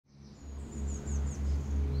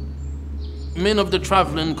Men of the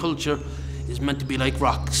travelling culture is meant to be like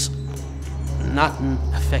rocks. Nothing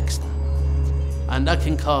affects them. And that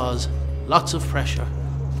can cause lots of pressure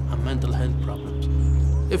and mental health problems.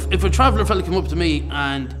 If a traveller fella came up to me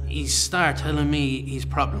and he start telling me his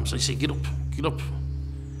problems, I say, get up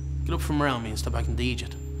from around me and step back and deej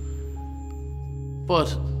it.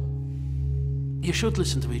 But you should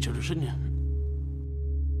listen to each other, shouldn't you?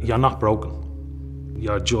 You're not broken.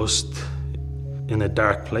 You're just in a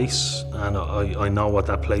dark place, and I know what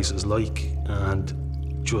that place is like. And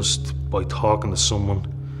just by talking to someone,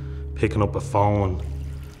 picking up a phone,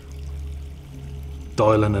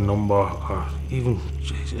 dialing a number, or even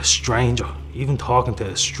a stranger, even talking to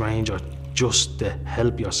a stranger just to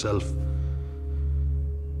help yourself,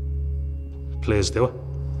 please do it.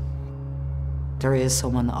 There is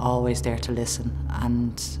someone always there to listen,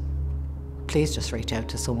 and please just reach out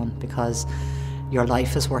to someone, because your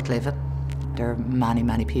life is worth living. There are many,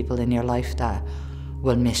 many people in your life that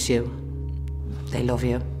will miss you. They love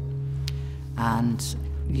you, and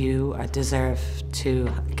you deserve to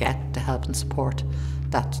get the help and support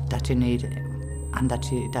that you need and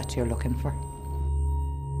that you're looking for.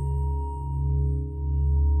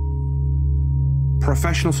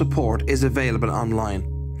 Professional support is available online.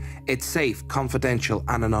 It's safe, confidential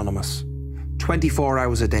and anonymous. 24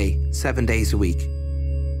 hours a day, 7 days a week.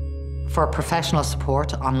 For professional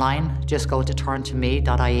support online, just go to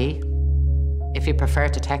turntome.ie. If you prefer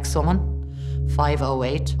to text someone,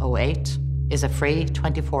 50808 is a free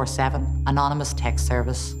 24/7 anonymous text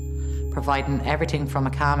service, providing everything from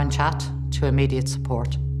a calming chat to immediate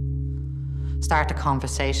support. Start a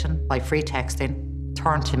conversation by free texting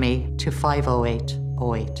Turn to Me to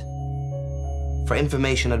 50808. For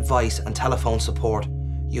information, advice and telephone support,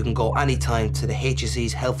 you can go anytime to the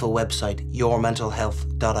HSE's helpful website,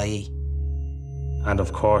 yourmentalhealth.ie. And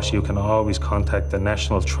of course, you can always contact the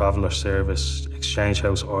National Traveller Service, Exchange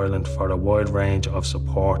House Ireland, for a wide range of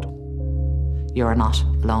support. You are not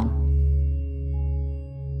alone.